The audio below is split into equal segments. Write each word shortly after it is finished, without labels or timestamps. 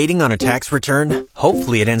Waiting on a tax return?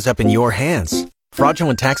 Hopefully it ends up in your hands.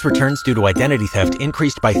 Fraudulent tax returns due to identity theft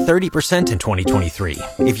increased by 30% in 2023.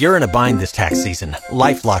 If you're in a bind this tax season,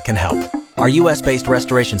 LifeLock can help. Our U.S.-based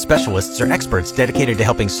restoration specialists are experts dedicated to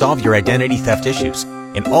helping solve your identity theft issues.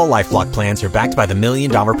 And all LifeLock plans are backed by the $1 Million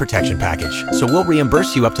Protection Package. So we'll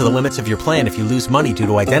reimburse you up to the limits of your plan if you lose money due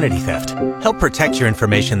to identity theft. Help protect your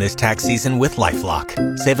information this tax season with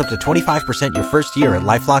LifeLock. Save up to 25% your first year at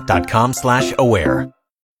LifeLock.com/aware.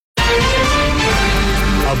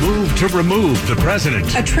 A move to remove the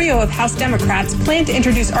president. A trio of House Democrats plan to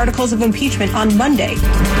introduce articles of impeachment on Monday.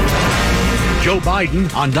 Joe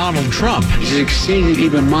Biden on Donald Trump. He's exceeded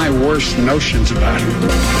even my worst notions about him.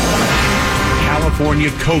 California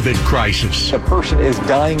COVID crisis. A person is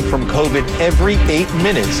dying from COVID every 8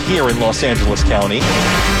 minutes here in Los Angeles County.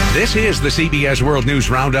 This is the CBS World News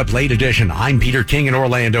Roundup Late Edition. I'm Peter King in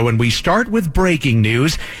Orlando, and we start with breaking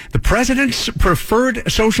news. The president's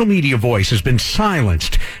preferred social media voice has been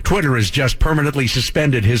silenced. Twitter has just permanently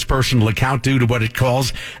suspended his personal account due to what it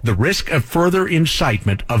calls the risk of further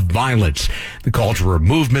incitement of violence. The call to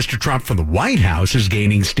remove Mr. Trump from the White House is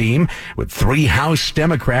gaining steam, with 3 House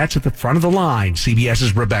Democrats at the front of the line.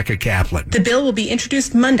 CBS's Rebecca Kaplan. The bill will be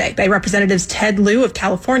introduced Monday by Representatives Ted Lieu of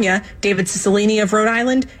California, David Cicilline of Rhode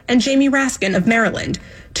Island, and Jamie Raskin of Maryland.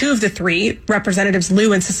 2 of the 3, Representatives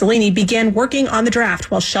Lieu and Cicilline, began working on the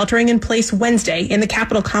draft while sheltering in place Wednesday in the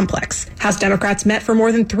Capitol complex. House Democrats met for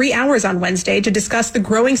more than 3 hours on Wednesday to discuss the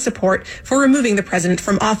growing support for removing the president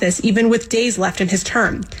from office, even with days left in his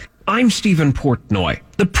term. I'm Stephen Portnoy.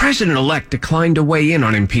 The president-elect declined to weigh in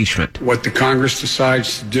on impeachment. What the Congress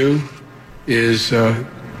decides to do is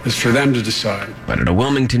for them to decide. But at a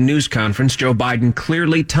Wilmington news conference, Joe Biden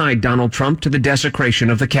clearly tied Donald Trump to the desecration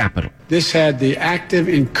of the Capitol. This had the active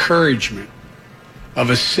encouragement of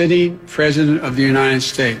a sitting president of the United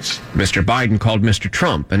States. Mr. Biden called Mr.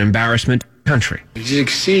 Trump an embarrassment to the country. He's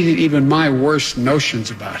exceeded even my worst notions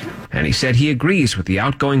about him. And he said he agrees with the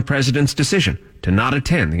outgoing president's decision to not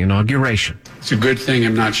attend the inauguration. It's a good thing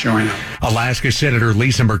I'm not showing up. Alaska Senator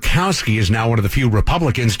Lisa Murkowski is now one of the few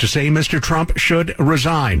Republicans to say Mr. Trump should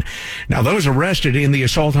resign. Now, those arrested in the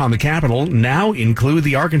assault on the Capitol now include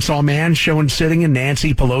the Arkansas man shown sitting in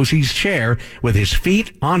Nancy Pelosi's chair with his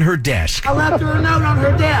feet on her desk. I left her a note on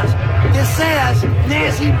her desk. It says,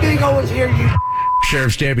 Nancy Big O is here, you.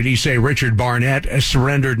 Sheriff's deputies say Richard Barnett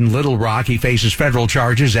surrendered in Little Rock. He faces federal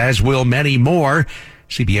charges, as will many more.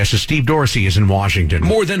 CBS's Steve Dorsey is in Washington.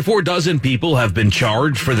 More than 4 dozen people have been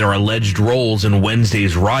charged for their alleged roles in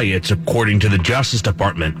Wednesday's riots, according to the Justice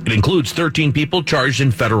Department. It includes 13 people charged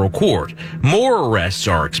in federal court. More arrests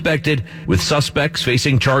are expected, with suspects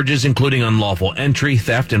facing charges including unlawful entry,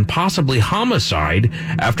 theft, and possibly homicide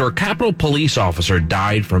after a Capitol police officer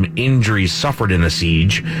died from injuries suffered in the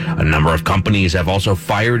siege. A number of companies have also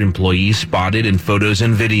fired employees spotted in photos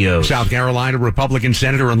and videos. South Carolina Republican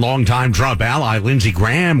Senator and longtime Trump ally Lindsey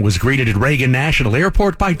Graham was greeted at Reagan National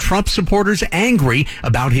Airport by Trump supporters angry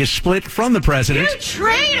about his split from the president. You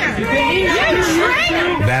traitor! You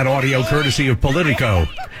traitor! That audio courtesy of Politico.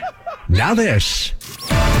 Now this.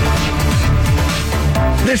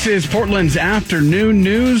 This is Portland's Afternoon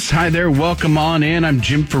News. Hi there. Welcome on in. I'm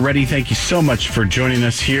Jim Ferretti. Thank you so much for joining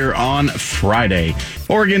us here on Friday.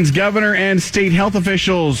 Oregon's governor and state health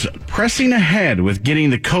officials pressing ahead with getting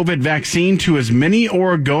the COVID vaccine to as many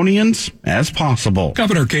Oregonians as possible.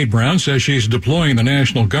 Governor Kate Brown says she's deploying the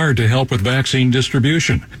National Guard to help with vaccine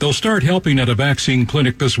distribution. They'll start helping at a vaccine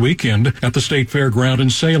clinic this weekend at the State Fairground in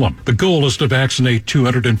Salem. The goal is to vaccinate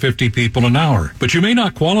 250 people an hour. But you may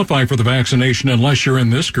not qualify for the vaccination unless you're in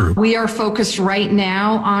this group. We are focused right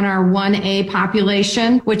now on our 1A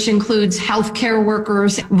population, which includes healthcare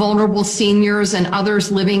workers, vulnerable seniors, and others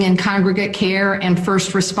living in congregate care, and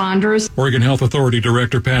first responders. Oregon Health Authority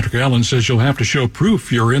Director Patrick Allen says you'll have to show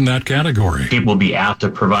proof you're in that category. People will be asked to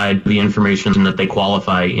provide the information that they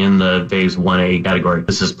qualify in the phase 1A category.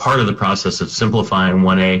 This is part of the process of simplifying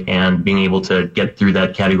 1A and being able to get through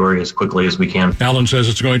that category as quickly as we can. Allen says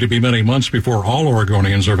it's going to be many months before all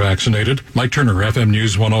Oregonians are vaccinated. Mike Turner, FM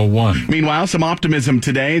News 101. Meanwhile, some optimism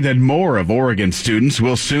today that more of Oregon students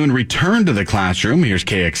will soon return to the classroom. Here's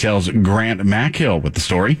KXL's Grant Mackhill with the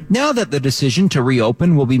story. Now that the decision to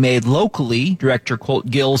reopen will be made locally, Director Colt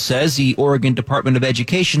Gill says the Oregon Department of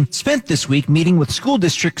Education spent this week meeting with school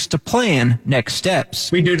districts to plan next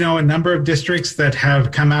steps. We do know a number of districts that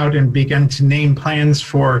have come out and begun to name plans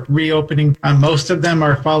for reopening. Most of them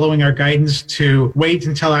are following our guidance to wait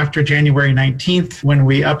until after January 19th when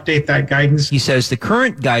we update that guidance. He says the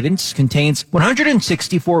current guidance contains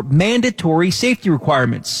 164 mandatory safety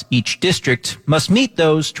requirements. Each district must meet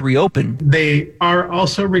those to reopen. They are are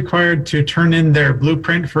also required to turn in their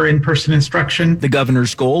blueprint for in-person instruction. The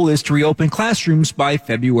governor's goal is to reopen classrooms by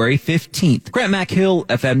February 15th. Grant McHill,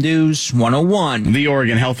 FM News 101. The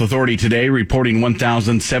Oregon Health Authority today reporting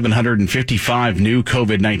 1,755 new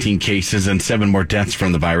COVID-19 cases and 7 more deaths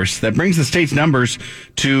from the virus. That brings the state's numbers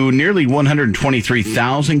to nearly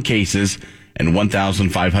 123,000 cases and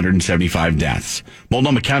 1,575 deaths.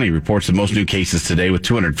 Multnomah County reports the most new cases today with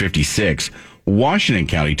 256. Washington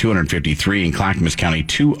County, 253, and Clackamas County,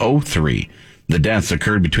 203. The deaths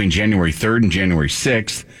occurred between January 3rd and January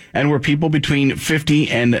 6th and were people between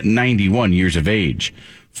 50 and 91 years of age.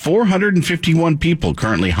 451 people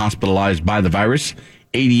currently hospitalized by the virus.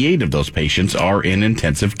 88 of those patients are in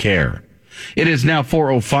intensive care. It is now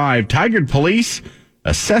 4:05. Tigard police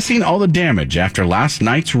assessing all the damage after last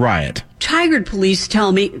night's riot. Tigard police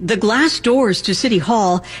tell me the glass doors to City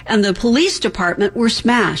Hall and the police department were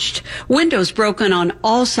smashed. Windows broken on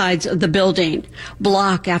all sides of the building.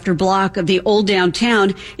 Block after block of the old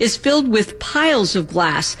downtown is filled with piles of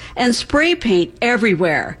glass and spray paint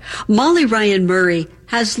everywhere. Molly Ryan Murray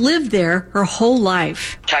has lived there her whole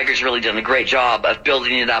life. Tigard's really done a great job of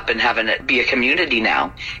building it up and having it be a community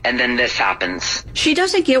now. And then this happens. She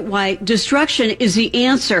doesn't get why destruction is the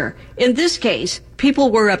answer. In this case,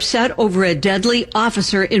 people were upset over a deadly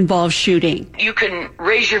officer-involved shooting. You can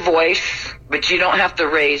raise your voice, but you don't have to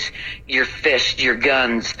raise your fist, your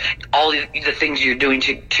guns, all the things you're doing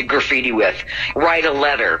to graffiti with. Write a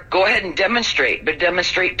letter. Go ahead and demonstrate, but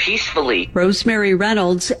demonstrate peacefully. Rosemary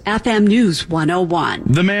Reynolds, FM News 101.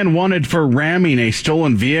 The man wanted for ramming a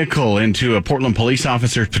stolen vehicle into a Portland police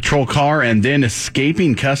officer's patrol car and then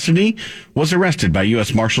escaping custody was arrested by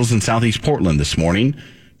U.S. Marshals in Southeast Portland this morning.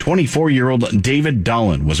 24-year-old David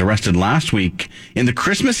Dolan was arrested last week in the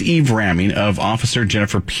Christmas Eve ramming of Officer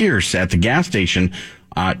Jennifer Pierce at the gas station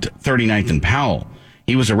at 39th and Powell.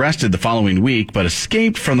 He was arrested the following week, but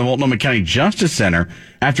escaped from the Multnomah County Justice Center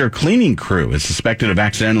after a cleaning crew is suspected of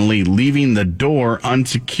accidentally leaving the door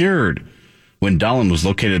unsecured. When Dolan was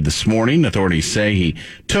located this morning, authorities say he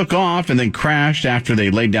took off and then crashed after they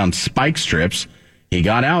laid down spike strips. He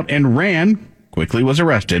got out and ran, quickly was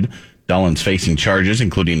arrested. Dolan's facing charges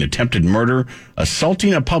including attempted murder,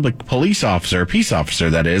 assaulting a public peace officer,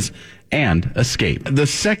 that is, and escape. The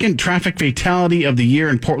second traffic fatality of the year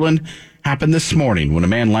in Portland happened this morning when a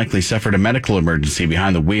man likely suffered a medical emergency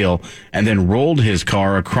behind the wheel and then rolled his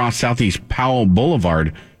car across Southeast Powell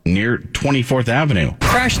Boulevard near 24th Avenue.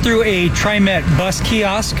 Crashed through a TriMet bus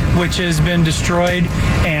kiosk, which has been destroyed,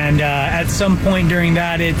 and at some point during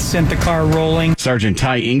that, it sent the car rolling. Sergeant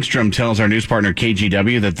Ty Engstrom tells our news partner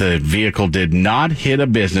KGW that the vehicle did not hit a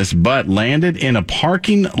business, but landed in a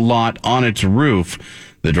parking lot on its roof.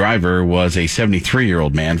 The driver was a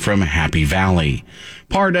 73-year-old man from Happy Valley.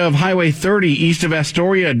 Part of Highway 30 east of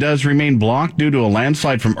Astoria does remain blocked due to a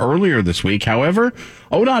landslide from earlier this week. However,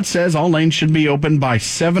 ODOT says all lanes should be open by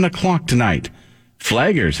 7 o'clock tonight.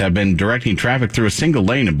 Flaggers have been directing traffic through a single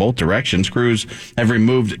lane in both directions. Crews have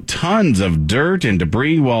removed tons of dirt and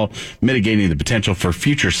debris while mitigating the potential for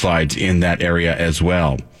future slides in that area as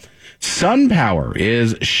well. SunPower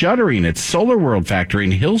is shuttering its Solar World factory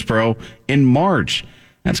in Hillsboro in March.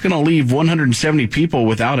 That's going to leave 170 people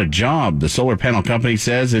without a job. The solar panel company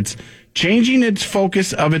says it's changing its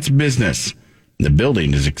focus of its business. The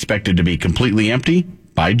building is expected to be completely empty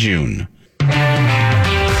by June.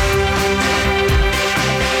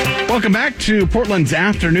 Welcome back to Portland's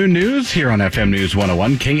Afternoon News here on FM News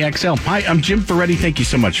 101 KXL. Hi, I'm Jim Ferretti. Thank you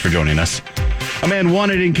so much for joining us. A man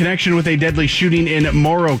wanted in connection with a deadly shooting in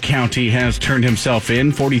Morrow County has turned himself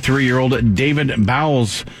in. 43-year-old David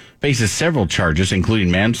Bowles faces several charges,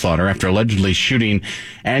 including manslaughter, after allegedly shooting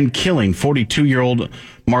and killing 42-year-old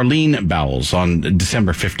Marlene Bowles on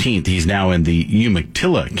December 15th. He's now in the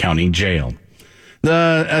Umatilla County Jail.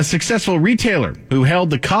 A successful retailer who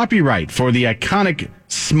held the copyright for the iconic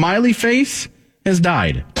smiley face has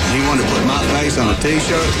died. He wanted to put my face on a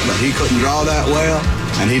T-shirt, but he couldn't draw that well,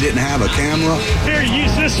 and he didn't have a camera. Here,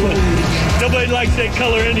 use this one. Nobody likes that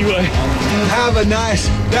color anyway. Have a nice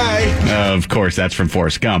day. Of course, that's from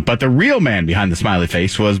Forrest Gump. But the real man behind the smiley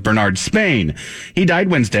face was Bernard Spain. He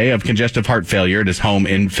died Wednesday of congestive heart failure at his home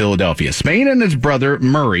in Philadelphia. Spain and his brother,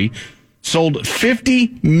 Murray, sold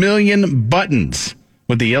 50 million buttons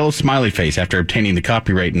with the yellow smiley face after obtaining the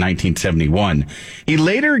copyright in 1971. He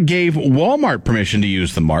later gave Walmart permission to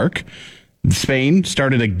use the mark. Spain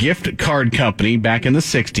started a gift card company back in the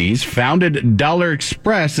 60s, founded Dollar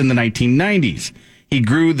Express in the 1990s. He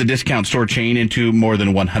grew the discount store chain into more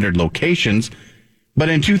than 100 locations. But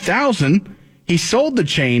in 2000, he sold the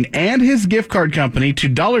chain and his gift card company to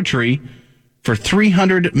Dollar Tree for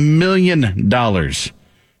 $300 million.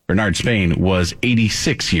 Bernard Spain was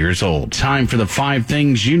 86 years old. Time for the 5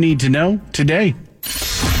 things you need to know today.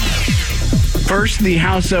 First, the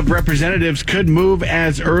House of Representatives could move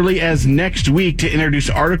as early as next week to introduce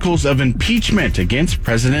articles of impeachment against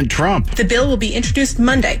President Trump. The bill will be introduced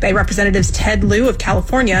Monday by Representatives Ted Lieu of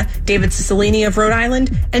California, David Cicilline of Rhode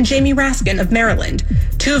Island, and Jamie Raskin of Maryland.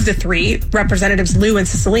 2 of the 3, Representatives Lieu and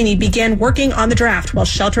Cicilline, began working on the draft while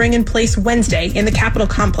sheltering in place Wednesday in the Capitol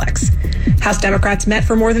complex. House Democrats met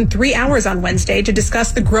for more than 3 hours on Wednesday to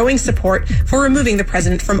discuss the growing support for removing the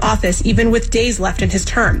president from office, even with days left in his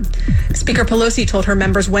term. Speaker Pelosi told her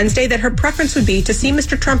members Wednesday that her preference would be to see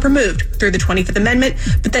Mr. Trump removed through the 25th Amendment,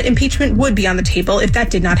 but that impeachment would be on the table if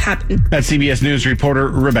that did not happen. That's CBS News reporter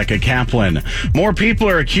Rebecca Kaplan. More people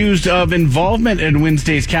are accused of involvement in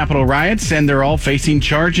Wednesday's Capitol riots, and they're all facing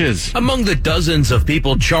charges. Among the dozens of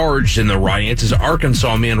people charged in the riots is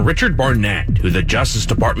Arkansas man Richard Barnett, who the Justice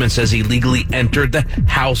Department says illegally entered the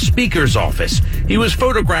House Speaker's office. He was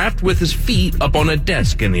photographed with his feet up on a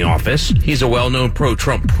desk in the office. He's a well-known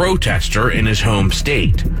pro-Trump protester in his home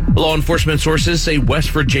state. Law enforcement sources say West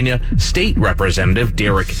Virginia State Representative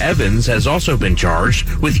Derek Evans has also been charged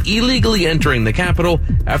with illegally entering the Capitol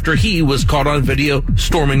after he was caught on video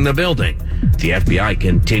storming the building. The FBI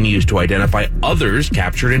continues to identify others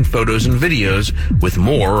captured in photos and videos, with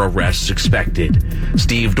more arrests expected.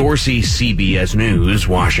 Steve Dorsey, CBS News,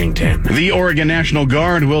 Washington. The Oregon National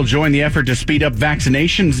Guard will join the effort to speed up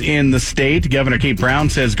vaccinations in the state. Governor Kate Brown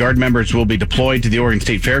says Guard members will be deployed to the Oregon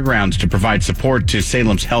State Fairgrounds to provide support to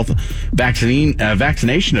Salem's health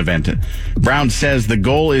vaccination event. Brown says the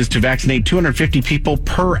goal is to vaccinate 250 people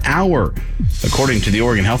per hour. According to the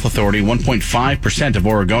Oregon Health Authority, 1.5% of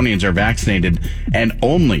Oregonians are vaccinated, and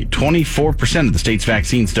only 24% of the state's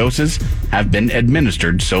vaccines doses have been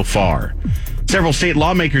administered so far. Several state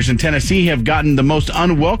lawmakers in Tennessee have gotten the most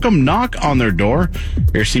unwelcome knock on their door.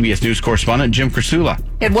 Here's CBS News correspondent Jim Krasula.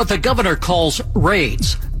 In what the governor calls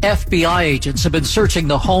raids, FBI agents have been searching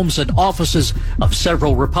the homes and offices of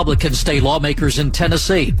several Republican state lawmakers in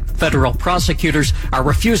Tennessee. Federal prosecutors are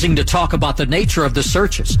refusing to talk about the nature of the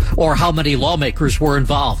searches or how many lawmakers were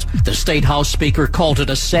involved. The state House Speaker called it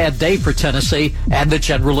a sad day for Tennessee and the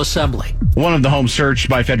General Assembly. One of the homes searched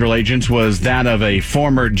by federal agents was that of a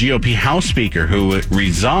former GOP House Speaker who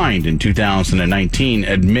resigned in 2019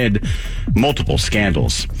 amid multiple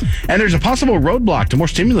scandals. And there's a possible roadblock to more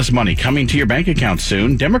stimulus money coming to your bank account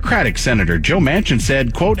soon. Democratic Senator Joe Manchin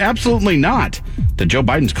said, quote, absolutely not, to Joe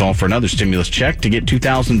Biden's call for another stimulus check to get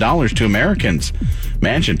 $2,000 to Americans.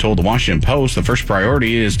 Manchin told the Washington Post the first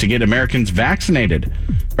priority is to get Americans vaccinated.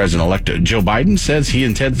 President-elect Joe Biden says he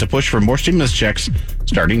intends to push for more stimulus checks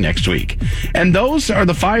starting next week. And those are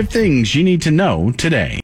the 5 things you need to know today.